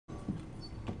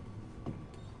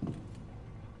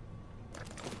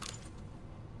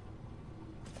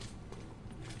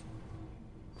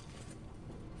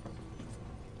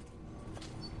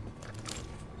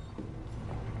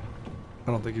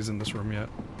I don't think he's in this room yet.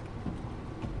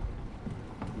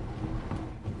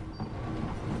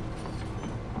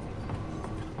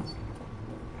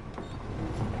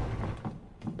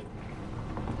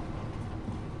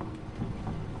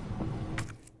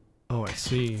 Oh, I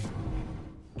see.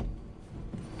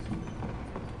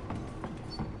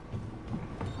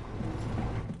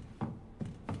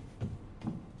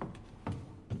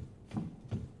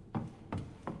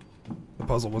 The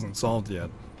puzzle wasn't solved yet.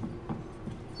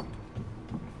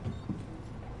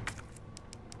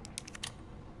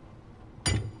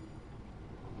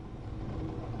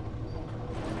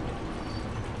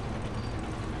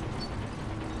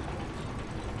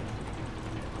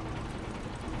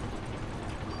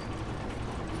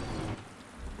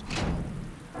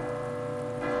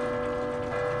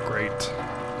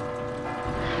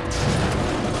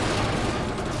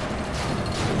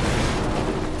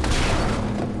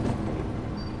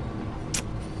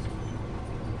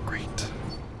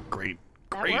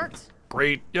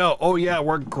 Great. Yo, oh yeah,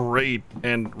 we're great.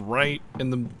 And right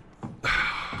in the...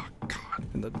 God,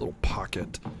 in the little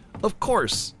pocket. Of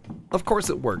course. Of course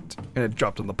it worked. And it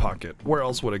dropped in the pocket. Where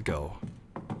else would it go?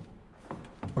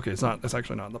 Okay, it's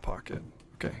actually not in the pocket.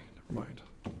 Okay, never mind.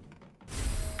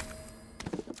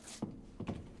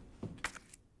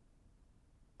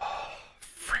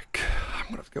 Frick. I'm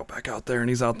gonna have to go back out there and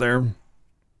he's out there.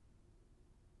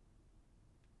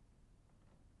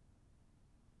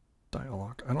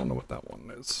 Dialogue. I don't know what that one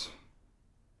is.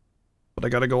 But I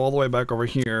gotta go all the way back over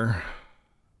here.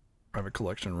 Private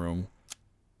collection room.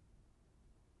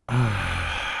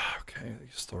 Okay,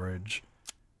 storage.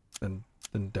 Then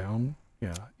down?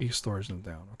 Yeah, storage and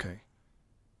down. Okay.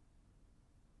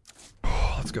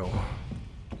 Oh, let's go.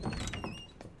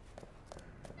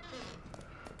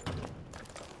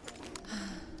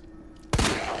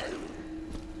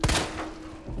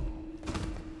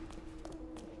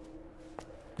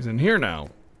 He's in here now.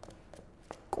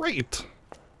 Great.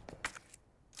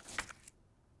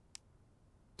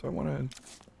 Do I want to...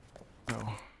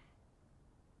 No.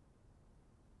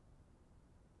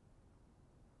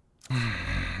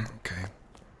 Okay.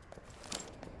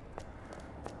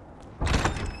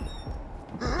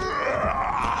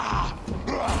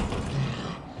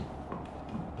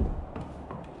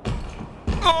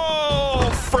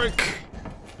 Oh, frick.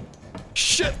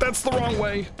 Shit, that's the wrong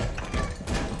way.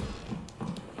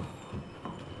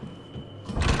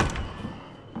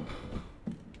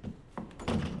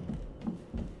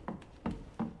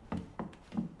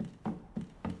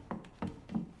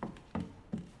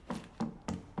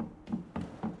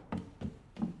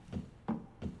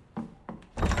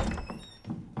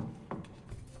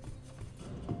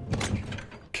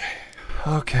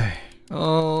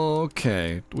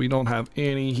 Okay, we don't have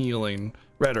any healing.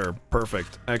 Redder,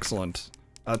 perfect, excellent.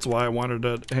 That's why I wanted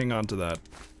to hang on to that.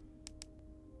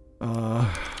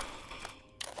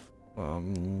 Okay.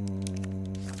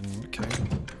 Do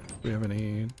we have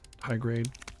any high grade?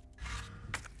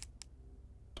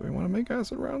 Do we want to make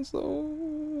acid rounds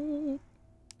though?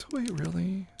 Do we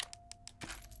really?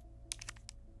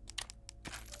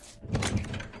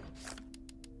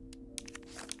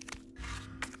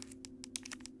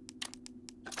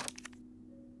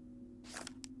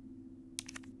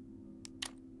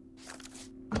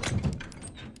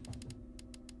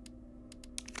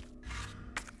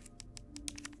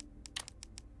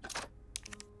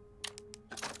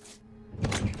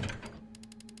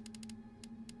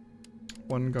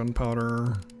 One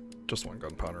gunpowder, just one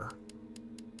gunpowder.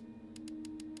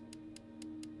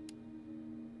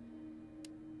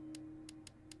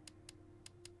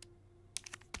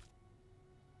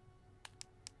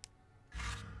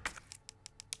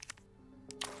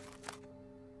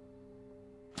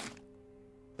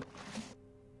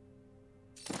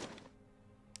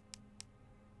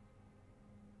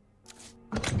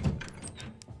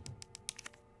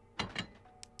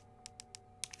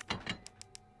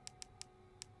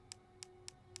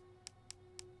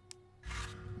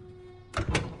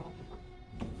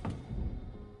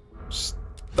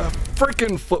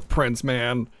 Freaking footprints,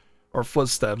 man, or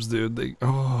footsteps, dude. They,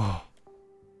 oh,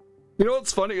 you know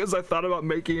what's funny is I thought about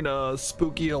making a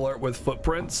spooky alert with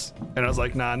footprints, and I was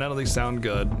like, nah, none of these sound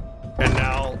good. And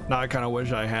now I kind of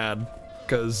wish I had,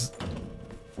 because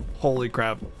holy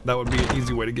crap, that would be an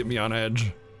easy way to get me on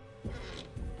edge.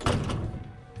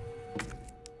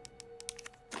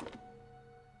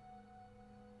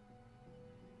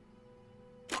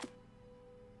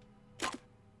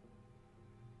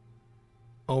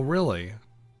 Oh, really?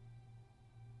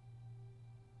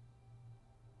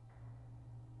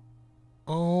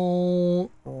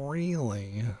 Oh,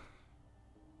 really?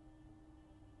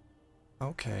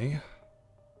 Okay.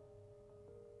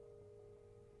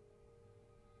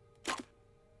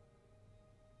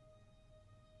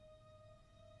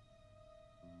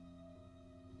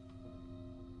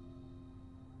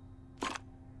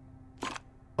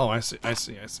 Oh, I see, I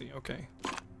see, I see, okay.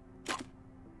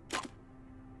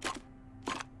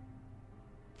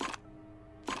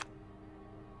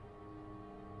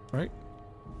 Right?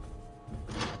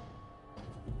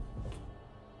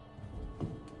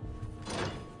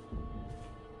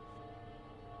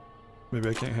 Maybe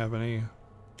I can't have any.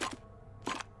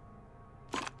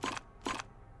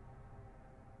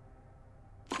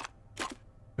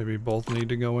 Maybe both need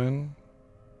to go in.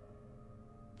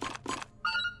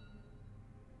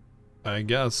 I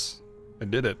guess I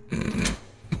did it.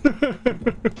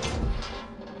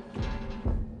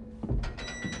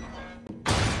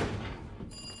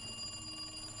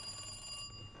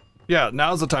 Yeah,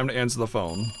 now's the time to answer the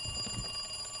phone.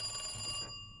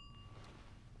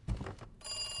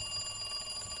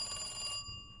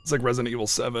 It's like Resident Evil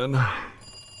 7.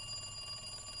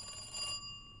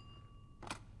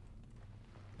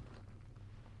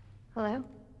 Hello?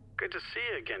 Good to see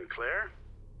you again, Claire.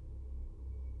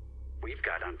 We've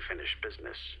got unfinished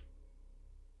business.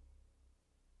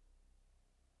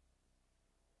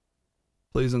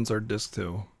 Please insert disc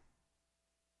 2.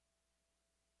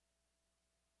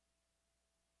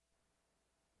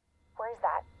 Where's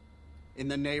that? In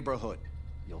the neighborhood.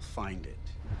 You'll find it.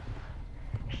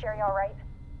 Sherry all right?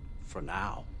 For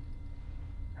now.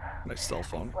 Nice cell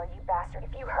phone. I swear, you bastard,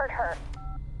 if you hurt her.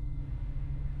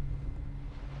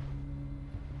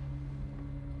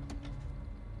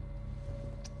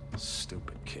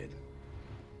 Stupid kid.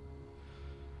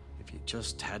 If you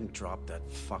just hadn't dropped that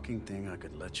fucking thing, I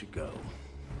could let you go.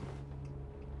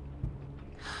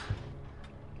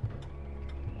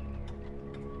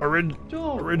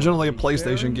 Originally a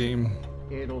PlayStation game.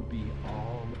 It'll be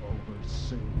all over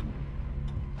soon.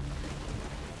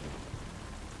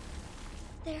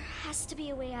 There has to be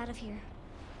a way out of here.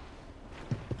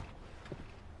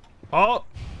 Oh,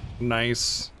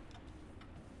 nice.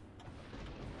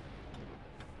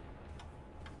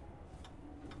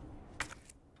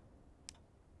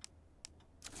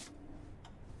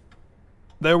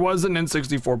 There was an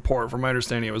N64 port. From my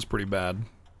understanding, it was pretty bad.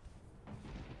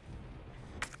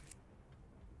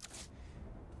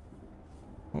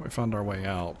 Well, we found our way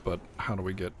out, but how do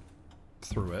we get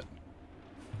through it?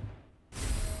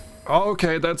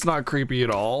 Okay, that's not creepy at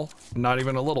all. Not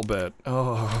even a little bit.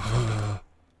 Oh.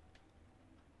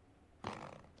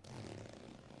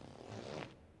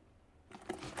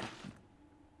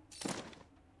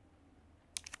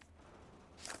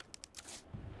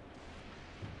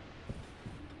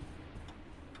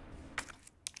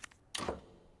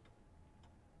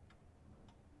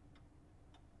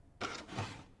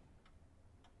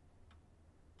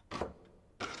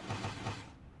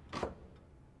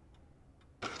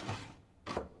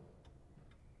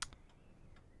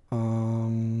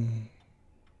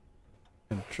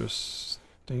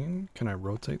 Interesting. Can I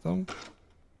rotate them?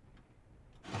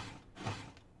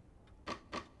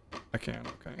 I can,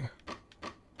 okay.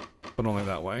 But only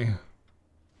that way.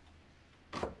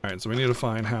 Alright, so we need to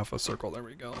find half a circle. There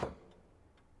we go.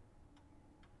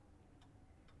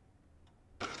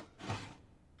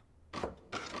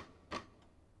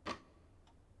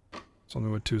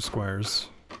 Something with 2 squares.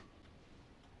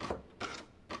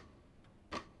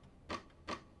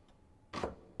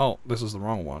 Oh, this is the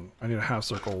wrong one. I need a half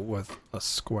circle with a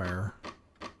square.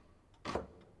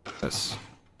 This.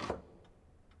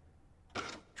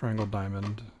 Triangle,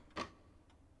 diamond.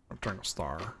 Or triangle,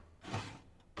 star.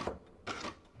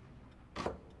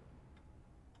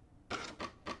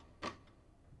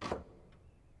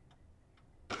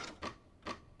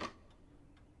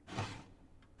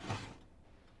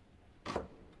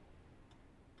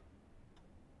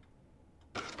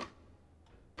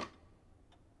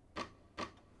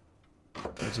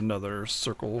 There's another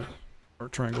circle or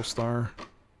triangle star.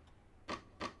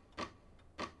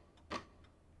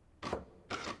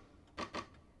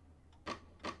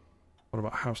 What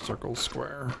about half circle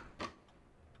square?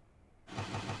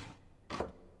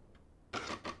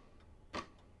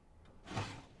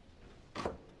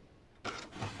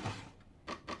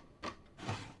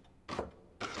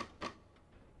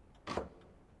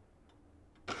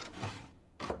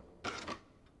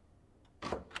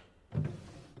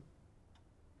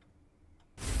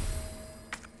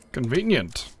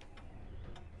 Convenient.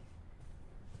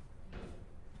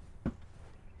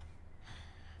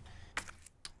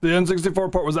 The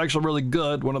N64 port was actually really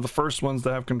good. One of the first ones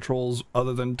to have controls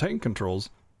other than tank controls.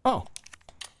 Oh.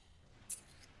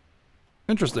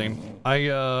 Interesting.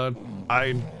 I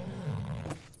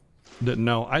didn't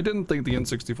know. I didn't think the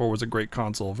N64 was a great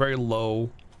console. Very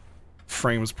low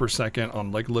frames per second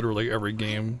on like literally every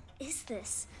game. What is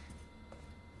this?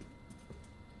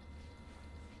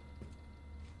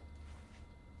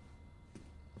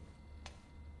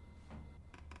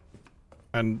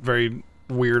 and very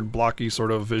weird blocky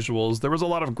sort of visuals. There was a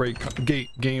lot of great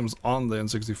games on the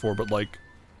N64, but like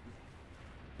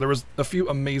there was a few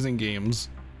amazing games,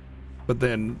 but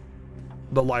then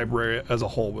the library as a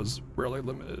whole was really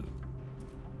limited.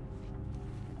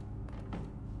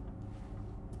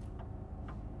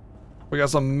 We got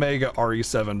some mega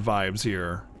RE7 vibes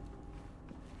here.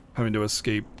 Having to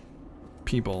escape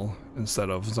people instead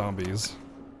of zombies.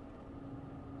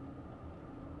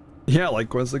 Yeah, like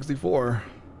Quest 64.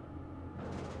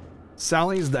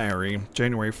 Sally's Diary,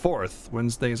 January 4th.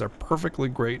 Wednesdays are perfectly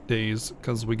great days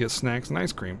because we get snacks and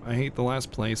ice cream. I hate the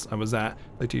last place I was at.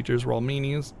 The teachers were all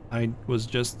meanies. It was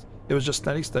just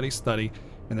study, study, study,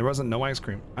 and there wasn't no ice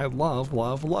cream. I love,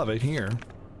 love, love it here.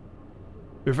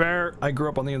 To be fair, I grew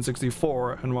up on the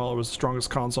N64, and while it was the strongest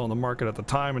console on the market at the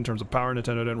time in terms of power,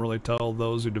 Nintendo didn't really tell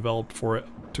those who developed for it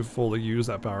to fully use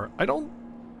that power. I don't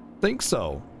think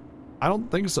so. I don't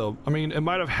think so. I mean, it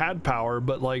might have had power,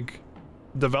 but like,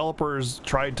 developers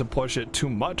tried to push it too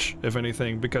much, if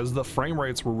anything, because the frame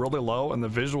rates were really low and the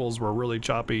visuals were really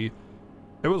choppy.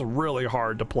 It was really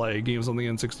hard to play games on the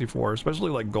N64,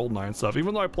 especially like GoldenEye and stuff.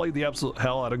 Even though I played the absolute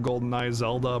hell out of GoldenEye,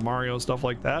 Zelda, Mario, stuff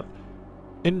like that,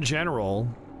 in general,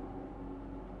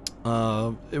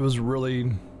 it was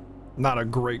really not a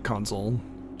great console.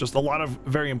 Just a lot of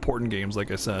very important games,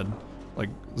 like I said, like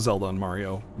Zelda and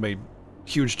Mario, made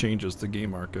huge changes to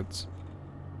game markets.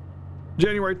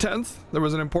 January 10th, there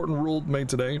was an important rule made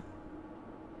today.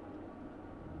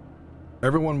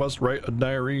 Everyone must write a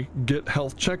diary, get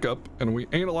health checkup, and we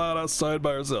ain't allowed outside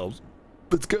by ourselves.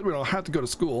 It's good we don't have to go to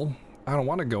school. I don't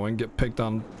want to go and get picked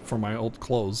on for my old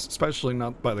clothes, especially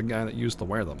not by the guy that used to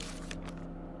wear them.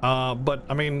 But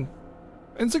I mean,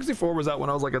 N64 was out when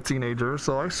I was like a teenager,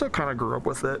 so I still kind of grew up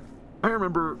with it. I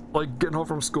remember like getting home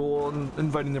from school and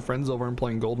inviting the friends over and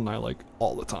playing GoldenEye like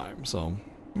all the time, so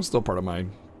it was still part of my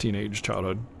teenage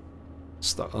childhood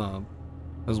stuff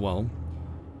as well.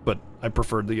 But I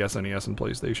preferred the SNES and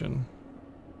PlayStation.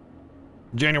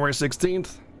 January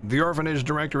 16th, the orphanage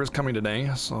director is coming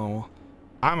today, so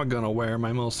I'm gonna wear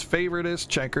my most favoriteest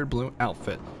checkered blue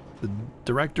outfit. The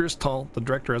director is tall, the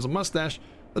director has a mustache,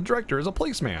 the director is a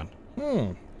policeman.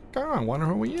 God, I wonder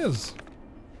who he is.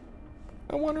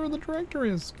 I wonder who the director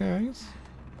is, guys.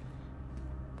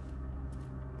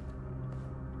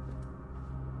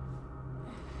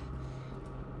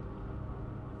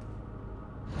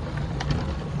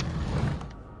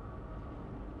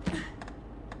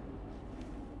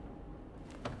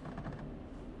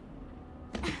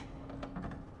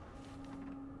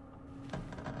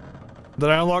 Did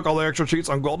I unlock all the extra cheats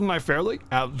on GoldenEye fairly?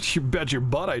 You bet your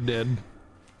butt I did.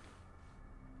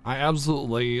 I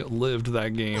absolutely lived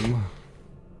that game.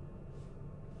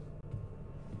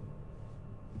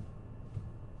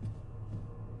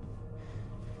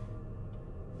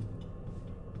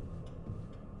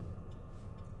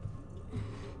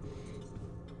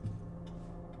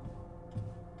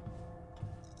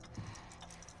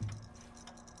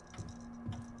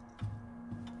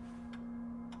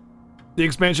 The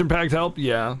expansion pack helped?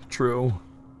 Yeah, true.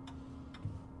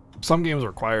 Some games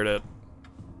required it.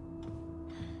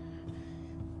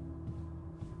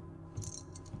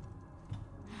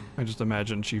 I just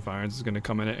imagine Chief Irons is going to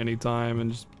come in at any time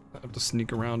and just have to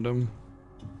sneak around him.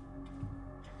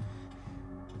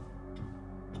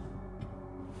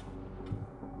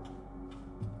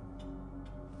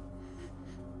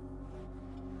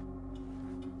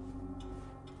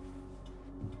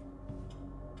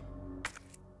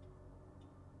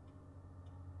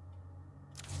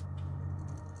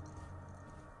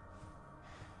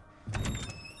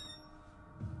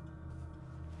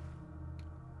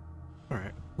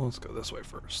 Let's go this way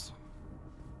first.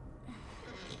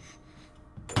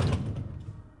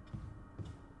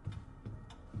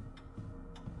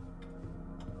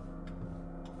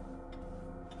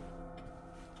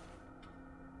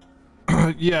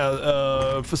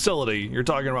 Yeah, facility. You're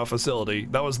talking about facility.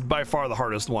 That was by far the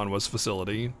hardest one, was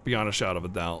facility, beyond a shadow of a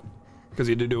doubt. Because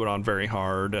you had to do it on very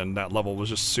hard, and that level was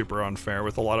just super unfair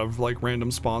with a lot of like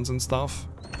random spawns and stuff.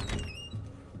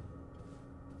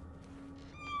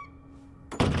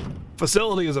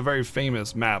 Facility is a very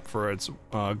famous map for its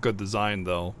good design,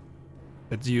 though.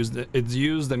 It's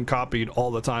used and copied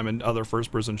all the time in other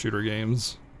first-person shooter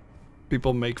games.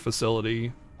 People make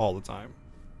Facility all the time.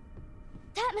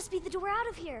 That must be the door out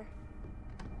of here.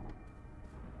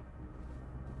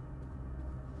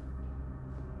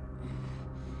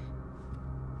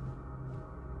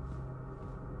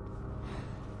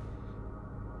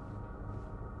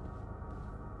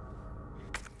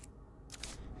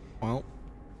 Well,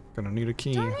 gonna need a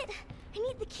key. Darn it! I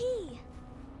need the key.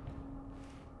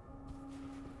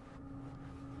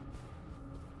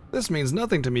 This means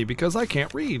nothing to me because I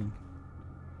can't read.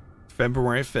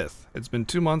 February 5th. It's been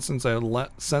 2 months since I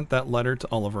sent that letter to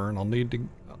Oliver,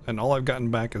 and all I've gotten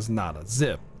back is nada.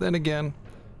 Zip. Then again,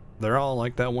 they're all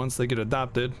like that once they get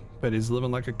adopted. Bet he's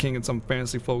living like a king in some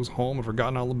fancy folks' home and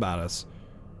forgotten all about us.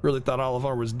 Really thought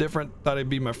Oliver was different. Thought he'd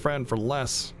be my friend for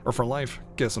life.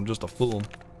 Guess I'm just a fool.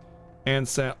 And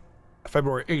sat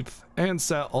February 8th. And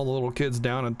sat all the little kids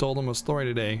down and told them a story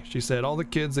today. She said all the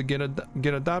kids that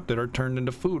get adopted are turned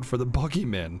into food for the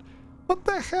boogeymen. What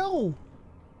the hell?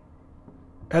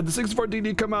 Had the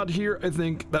 64DD come out here, I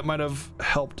think that might have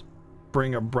helped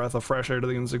bring a breath of fresh air to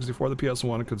the N64. The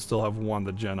PS1 could still have won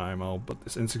the Gen IMO, but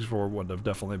this N64 would have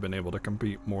definitely been able to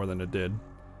compete more than it did.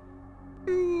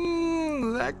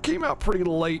 That came out pretty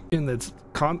late in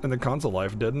the console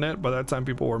life, didn't it? By that time,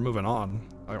 people were moving on,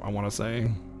 I want to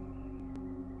say.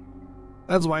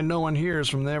 That's why no one hears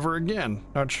from them ever again.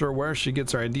 Not sure where she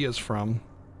gets her ideas from,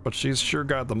 but she's sure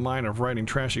got the mind of writing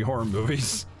trashy horror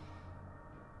movies.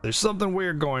 There's something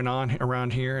weird going on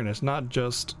around here, and it's not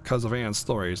just because of Anne's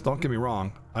stories. Don't get me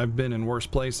wrong, I've been in worse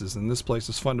places, and this place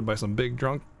is funded by some big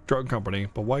drug company,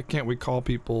 but why can't we call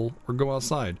people or go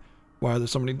outside? Why are there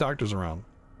so many doctors around?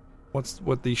 What's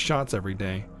with these shots every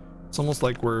day? It's almost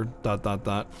like we're ...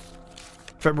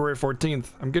 February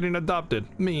 14th, I'm getting adopted.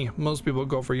 Me. Most people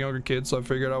go for younger kids, so I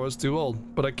figured I was too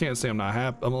old, but I can't say I'm not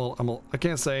happy. I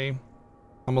can't say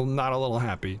I'm not a little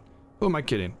happy. Who am I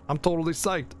kidding? I'm totally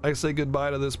psyched. I say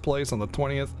goodbye to this place on the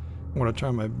 20th. I'm gonna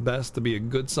try my best to be a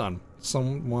good son.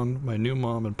 Someone my new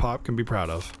mom and pop can be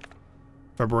proud of.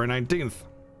 February 19th.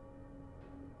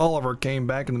 Oliver came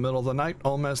back in the middle of the night,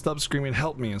 all messed up, screaming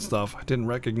help me and stuff. I didn't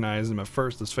recognize him at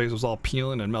first. His face was all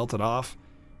peeling and melted off.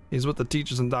 He's with the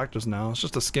teachers and doctors now. It's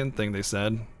just a skin thing, they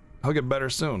said. He'll get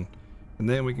better soon. And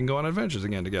then we can go on adventures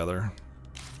again together.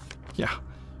 Yeah,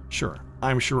 sure.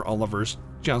 I'm sure Oliver's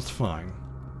just fine.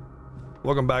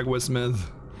 Welcome back, Wismith.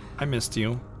 I missed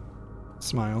you.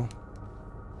 Smile.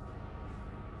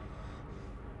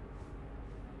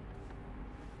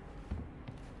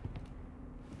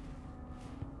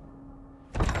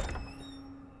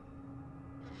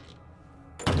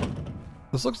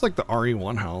 This looks like the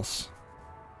RE1 house.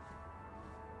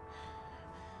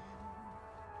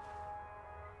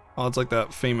 Oh, it's like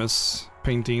that famous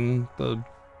painting, the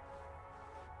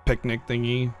picnic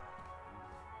thingy.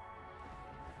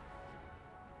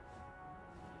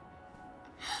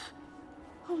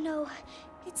 Oh no,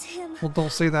 it's him. Well,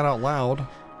 don't say that out loud.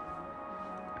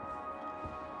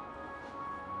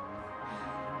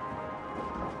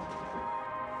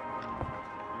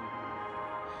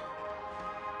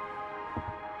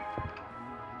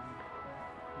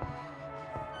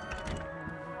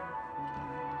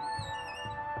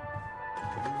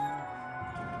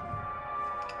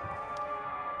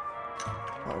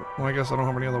 Well, I guess I don't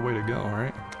have any other way to go,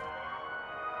 right?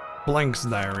 Blank's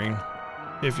diary.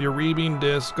 If you're reading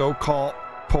this, go call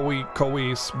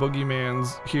Coes.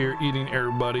 Boogeyman's here eating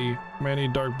everybody. Many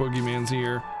dark boogeymans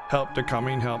here. Help, they're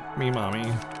coming. Help me,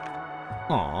 mommy.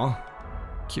 Aw.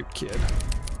 Cute kid.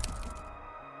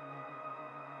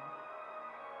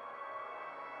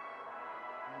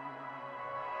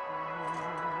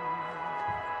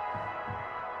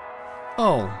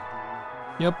 Oh.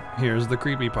 Yep, here's the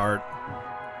creepy part.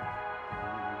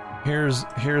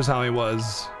 Here's how he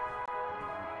was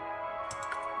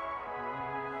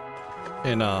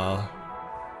in the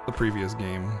previous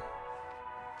game.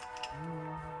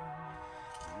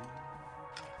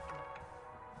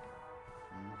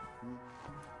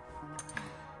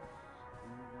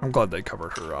 I'm glad they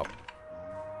covered her up.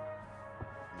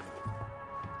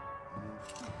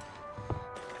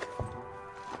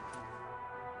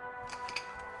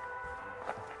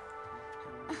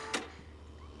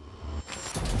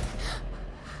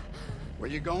 Where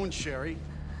you going, Sherry?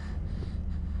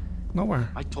 Nowhere.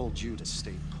 I told you to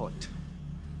stay put.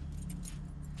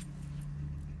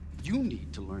 You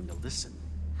need to learn to listen.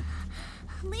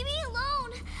 Leave me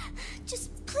alone. Just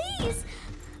please.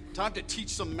 Time to teach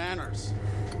some manners.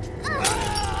 You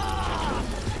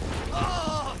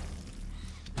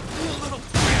little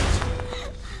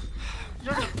bitch!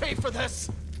 You're gonna pay for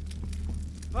this!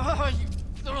 You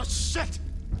little shit!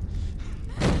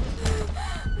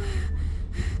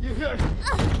 You hear?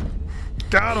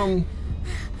 Got him!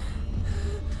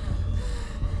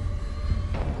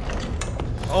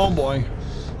 Oh boy.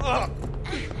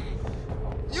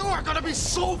 You are gonna be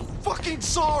so fucking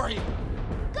sorry!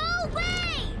 Go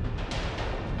away!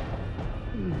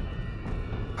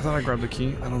 I thought I grabbed the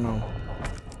key. I don't know.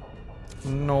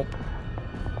 Nope.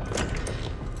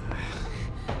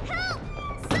 Help!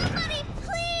 Somebody,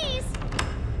 please!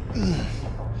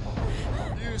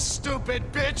 You stupid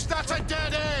bitch! That's a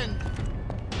dead end!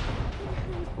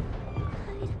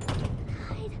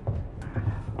 Hide.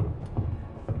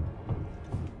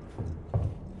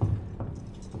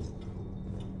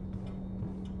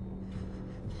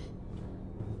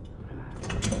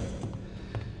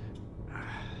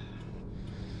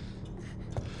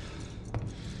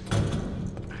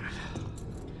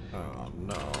 Oh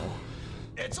no.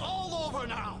 It's all over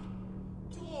now!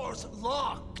 Door's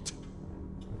locked!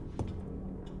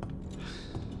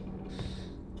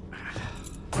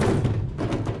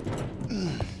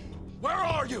 Where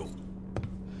are you?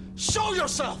 Show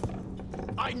yourself!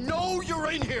 I know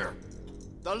you're in here!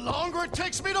 The longer it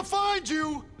takes me to find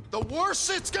you, the worse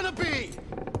it's gonna be!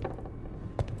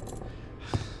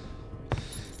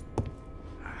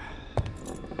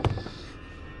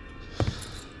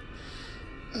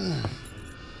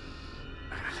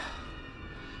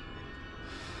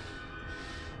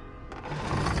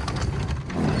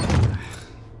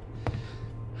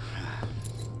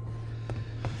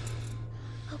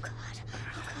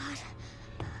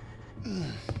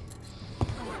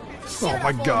 Oh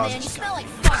my god. Man, you smell like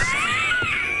fuck.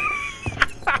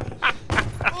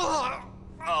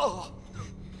 Oh.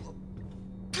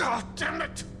 God damn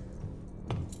it!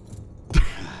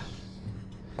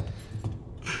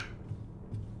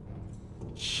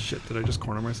 Shit, did I just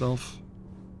corner myself?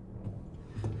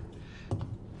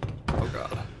 Oh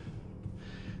god.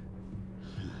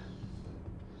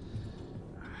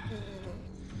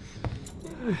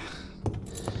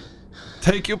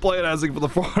 Thank you, Playing Isaac, for the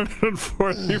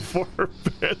 444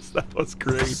 bits. That was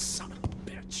great. Son of a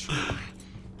bitch.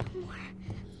 More,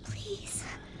 please.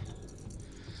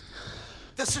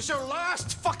 This is your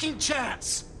last fucking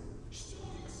chance!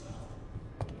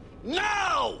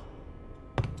 Now!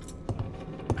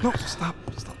 No, stop.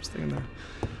 Stop staying there.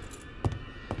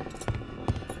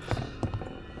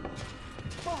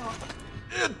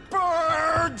 It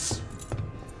burns!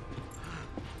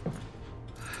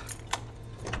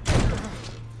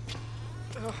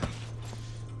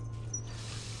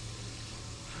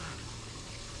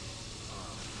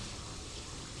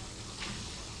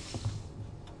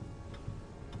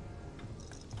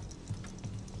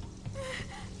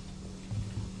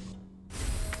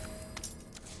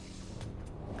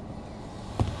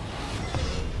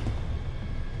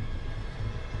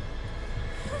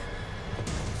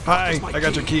 Hi, I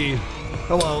got your key.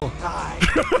 Hello. Hi.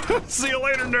 See you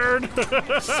later, nerd.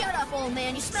 Shut up, old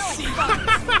man. You smell like fuck.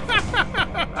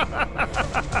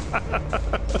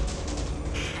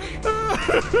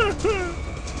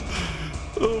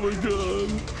 Oh my god.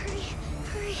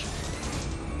 Hurry.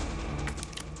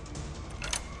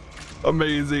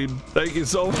 Amazing. Thank you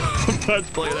so much,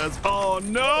 Playing As. Oh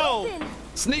no! Open.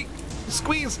 Sneak!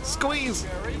 Squeeze! Squeeze!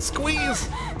 Squeeze!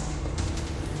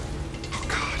 Oh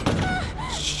god.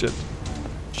 Shit.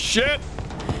 Shit!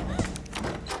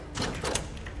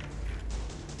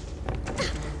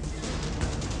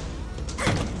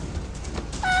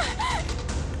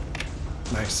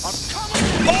 Nice.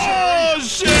 Oh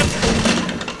shit!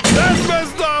 That's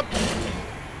messed up!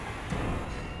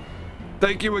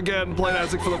 Thank you again, Plain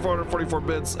Isaac, for the 444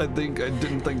 bits. I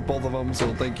didn't think both of them,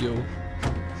 so thank you.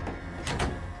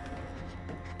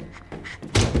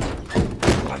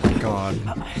 Oh my god.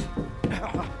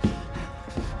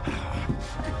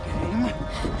 Game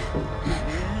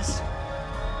is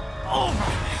over.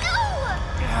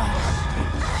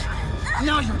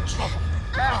 Now you're in trouble.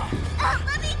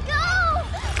 Let me go.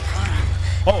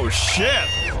 Oh shit!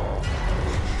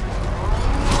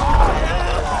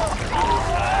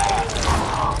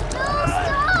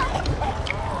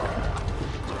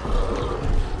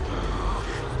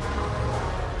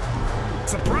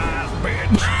 Surprise,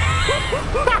 bitch!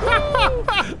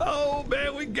 Oh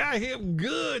man, we got him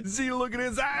good. See, look at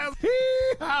his eyes.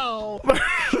 Hee-haw.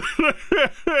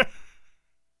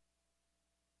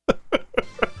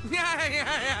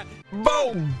 Yeah.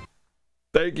 Boom!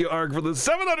 Thank you, Ark, for the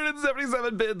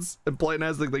 777 bits, and Plain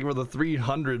As, thank you for the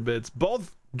 300 bits.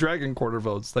 Both Dragon Quarter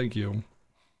votes. Thank you.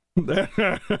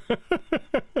 30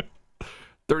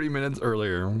 minutes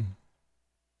earlier.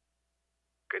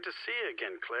 Good to see you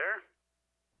again, Claire.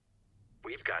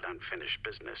 We've got unfinished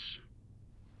business.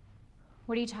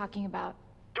 What are you talking about?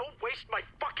 Don't waste my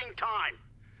fucking time!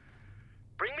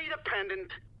 Bring me the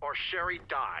pendant, or Sherry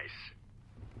dies.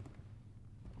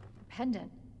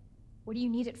 Pendant? What do you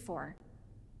need it for?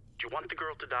 Do you want the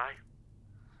girl to die?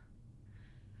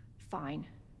 Fine.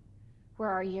 Where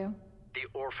are you? The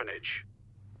orphanage.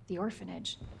 The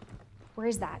orphanage. Where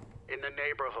is that? In the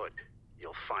neighborhood.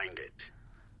 You'll find it.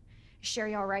 Is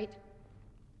Sherry all right?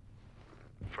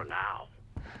 For now.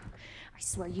 I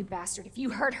swear, you bastard, if you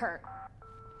hurt her.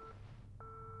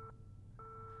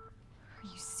 Are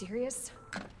you serious?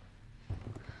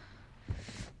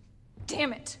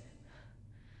 Damn it!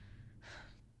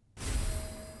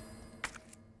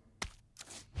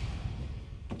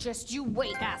 Just you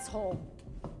wait, asshole.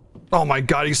 Oh my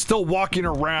god, he's still walking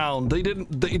around. They oh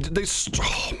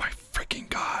my freaking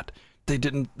god. They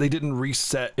didn't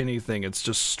reset anything. It's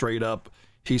just straight up,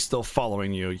 he's still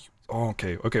following you. Oh,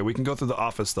 okay, okay, we can go through the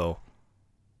office though.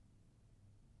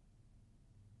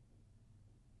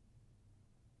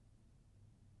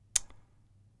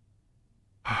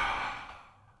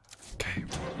 Okay.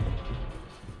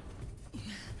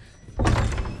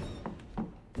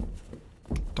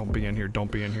 Don't be in here,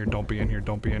 don't be in here, don't be in here,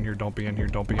 don't be in here, don't be in here,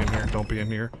 don't be in here, don't be in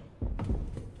here.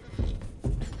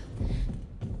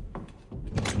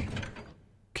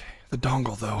 Okay, the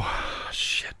dongle though.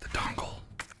 Shit, the dongle.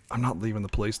 I'm not leaving the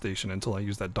PlayStation until I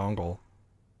use that dongle.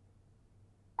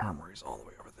 Armory's all the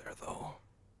way over there though.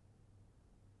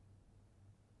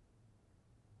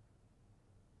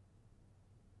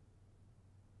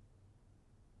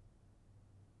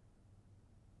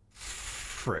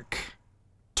 Frick.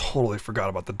 Totally forgot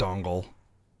about the dongle.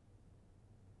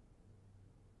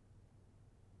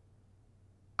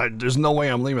 There's no way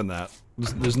I'm leaving that.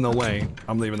 There's no way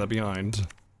I'm leaving that behind.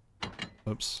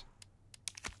 Oops.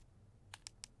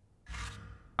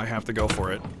 I have to go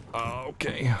for it.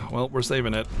 Okay, well, we're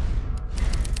saving it.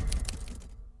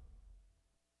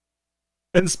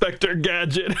 Inspector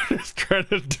Gadget is trying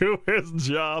to do his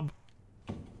job.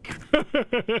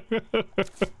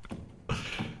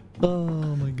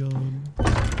 Oh my god.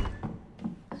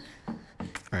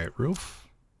 Alright, roof.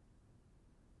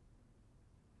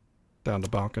 Down to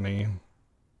balcony.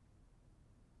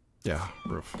 Yeah,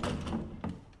 roof.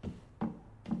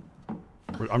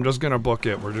 I'm just gonna book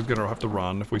it. We're just gonna have to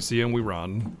run. If we see him, we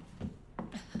run.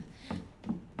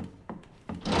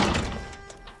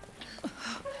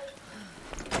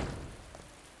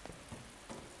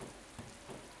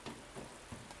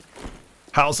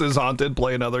 House is haunted.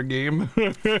 Play another game.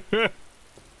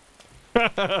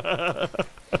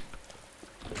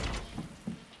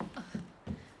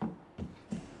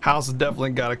 House has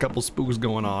definitely got a couple spooks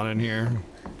going on in here.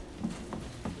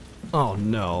 Oh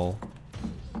no.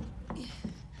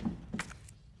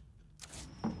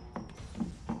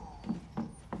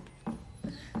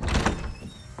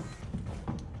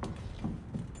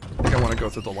 I think I want to go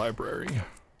through the library.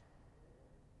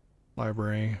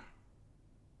 Library.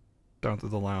 Down to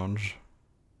the lounge.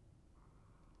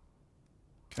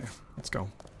 Okay, let's go.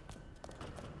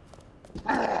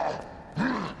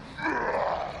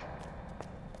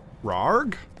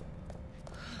 Rarg?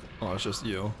 Oh, it's just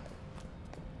you.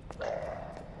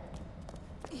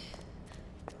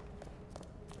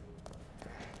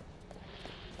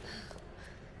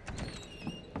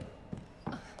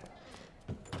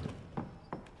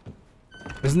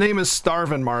 His name is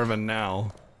Starvin' Marvin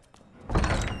now.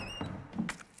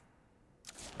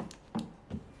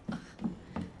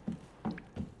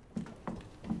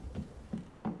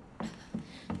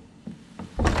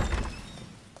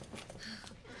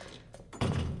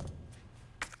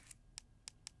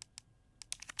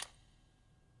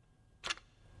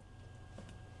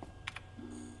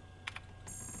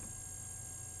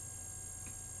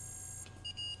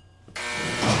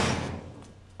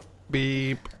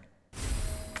 Beep.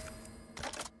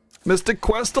 Mystic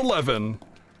Quest 11.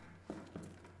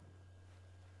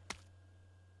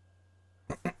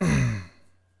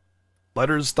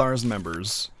 Letters, stars,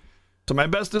 members. To my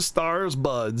bestest stars,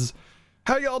 buds.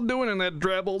 How y'all doing in that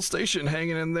drab old station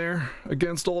hanging in there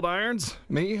against old irons?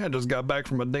 Me, I just got back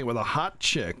from a date with a hot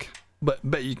chick. But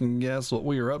bet you can guess what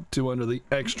we were up to under the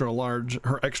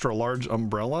her extra large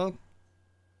umbrella.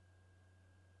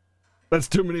 That's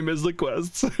too many Mystic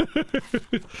Quests.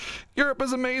 Europe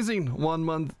is amazing. One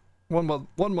month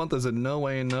is in no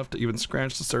way enough to even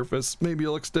scratch the surface. Maybe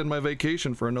you'll extend my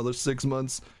vacation for another 6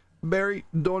 months. Barry,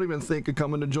 don't even think of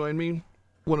coming to join me.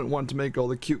 Wouldn't want to make all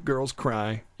the cute girls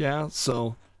cry. Yeah,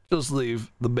 so just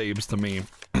leave the babes to me.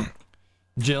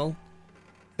 Jill,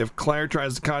 if Claire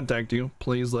tries to contact you,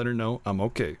 please let her know I'm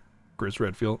okay. Chris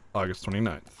Redfield, August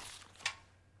 29th.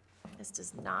 This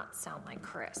does not sound like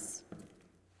Chris.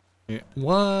 Yeah,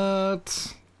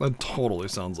 what? That totally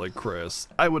sounds like Chris.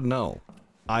 I would know.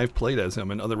 I've played as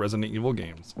him in other Resident Evil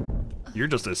games. You're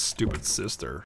just a stupid sister.